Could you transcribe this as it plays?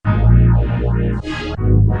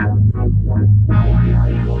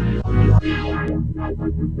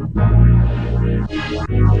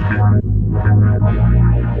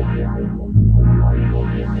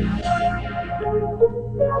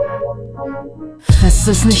Es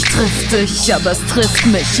ist nicht triftig, aber es trifft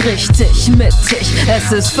mich richtig mittig.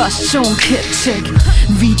 Es ist fast schon kitschig,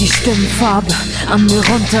 wie die Stimmfarbe an mir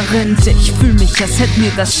runterrinnt. Ich fühl mich, als hätte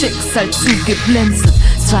mir das Schicksal zugeblinzelt.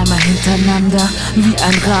 Zweimal hintereinander, wie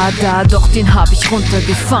ein Radar, doch den hab ich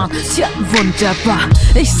runtergefahren. Tja, wunderbar,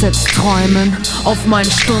 ich setz Träumen auf meinen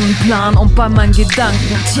Stundenplan und bei meinen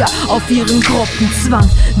Gedanken, tja, auf ihren Gruppenzwang.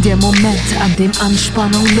 Der Moment, an dem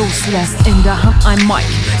Anspannung loslässt, in der Hand ein Mic,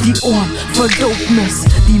 die Ohren voll Dopeness,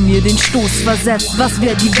 die mir den Stoß versetzt. Was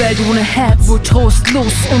wär die Welt ohne Herz? Wohl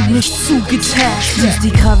trostlos und nicht zugetaggt. Ist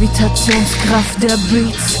die Gravitationskraft der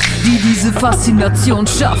Beats, die diese Faszination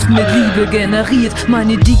schafft, mit Liebe generiert.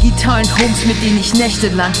 Meine digitalen Homes, mit denen ich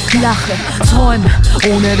nächtelang lache, träume,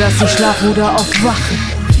 ohne dass ich schlaf oder aufwache.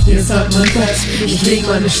 Ihr seid mein Bett, ich leg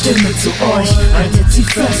meine Stimme zu euch. Haltet sie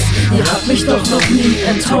fest, ihr habt mich doch noch nie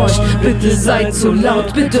enttäuscht. Bitte seid so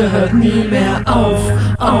laut, bitte hört nie mehr auf.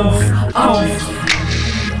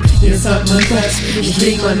 Ihr seid mein Bett, ich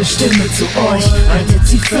leg meine Stimme zu euch. Haltet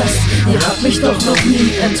sie fest, ihr habt mich doch noch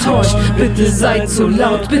nie enttäuscht. Bitte seid so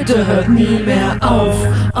laut, bitte hört nie mehr auf.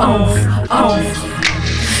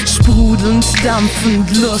 Sprudelnd,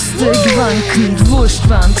 dampfend, lustig, wankend,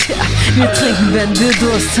 Wurstwand. Ja, wir trinken, wenn wir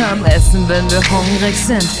Durst haben, essen, wenn wir hungrig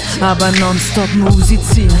sind, aber nonstop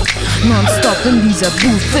musizieren, nonstop in dieser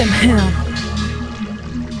Booth im Hirn.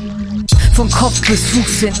 Von Kopf bis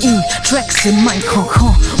Fuß in ihn, Tracks in mein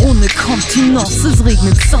Kokon, ohne Kontinence, es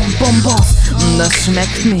regnet Soundbonbons. Das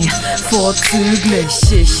schmeckt mir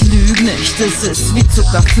vorzüglich, ich lüg nicht, es ist wie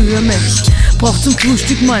Zucker für mich. Brauch zum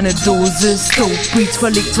Frühstück meine Dosis Dope Beats,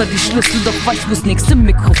 verlegt zwar die Schlüssel, doch weiß, wo's nächste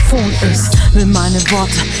Mikrofon ist. Will meine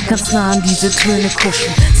Worte ganz nah an diese Töne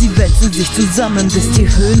kuscheln, sie wälzen sich zusammen, bis die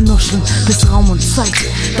Höhen nuscheln, bis Raum und Zeit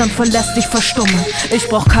dann verlässt dich verstummen. Ich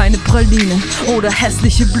brauch keine Pralinen oder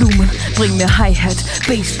hässliche Blumen, bring mir Hi-Hat,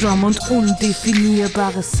 Bassdrum und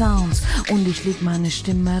undefinierbare Sounds und ich leg meine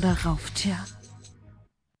Stimme darauf, tja.